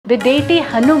The deity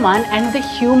Hanuman and the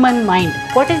human mind.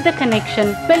 What is the connection?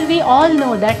 Well, we all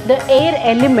know that the air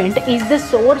element is the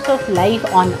source of life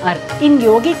on earth. In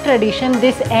yogic tradition,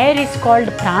 this air is called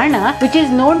prana, which is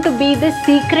known to be the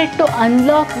secret to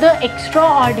unlock the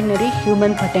extraordinary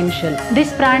human potential.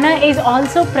 This prana is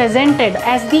also presented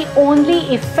as the only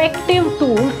effective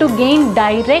tool to gain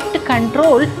direct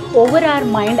control over our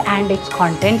mind and its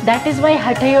content. That is why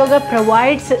Hatha Yoga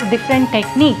provides different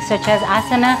techniques such as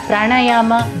asana,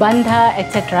 pranayama, bandha,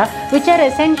 etc., which are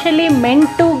essentially meant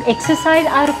to exercise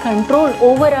our control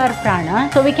over our prana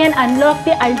so we can unlock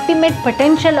the ultimate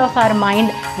potential of our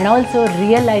mind and also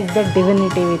realize the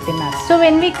divinity within us. So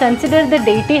when we consider the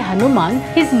deity Hanuman,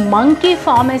 his monkey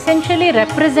form essentially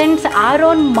represents our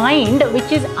own mind,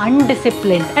 which is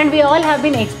undisciplined, and we all have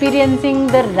been experiencing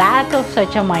the wrath of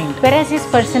such a mind, whereas his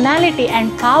personality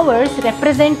and powers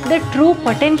represent the true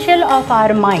potential of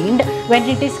our mind when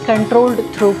it is controlled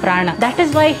through prana. That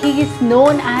is why he is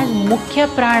known as Mukhya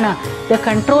Prana, the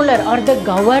controller or the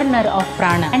governor of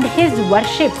prana, and his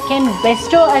worship can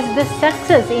bestow us the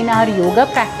success in our yoga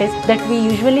practice that we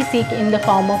usually seek in the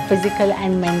form of physical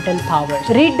and mental powers.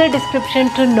 Read the description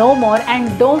to know more,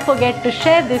 and don't forget to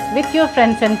share this with your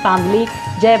friends and family.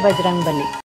 Jai Bajrang Bali.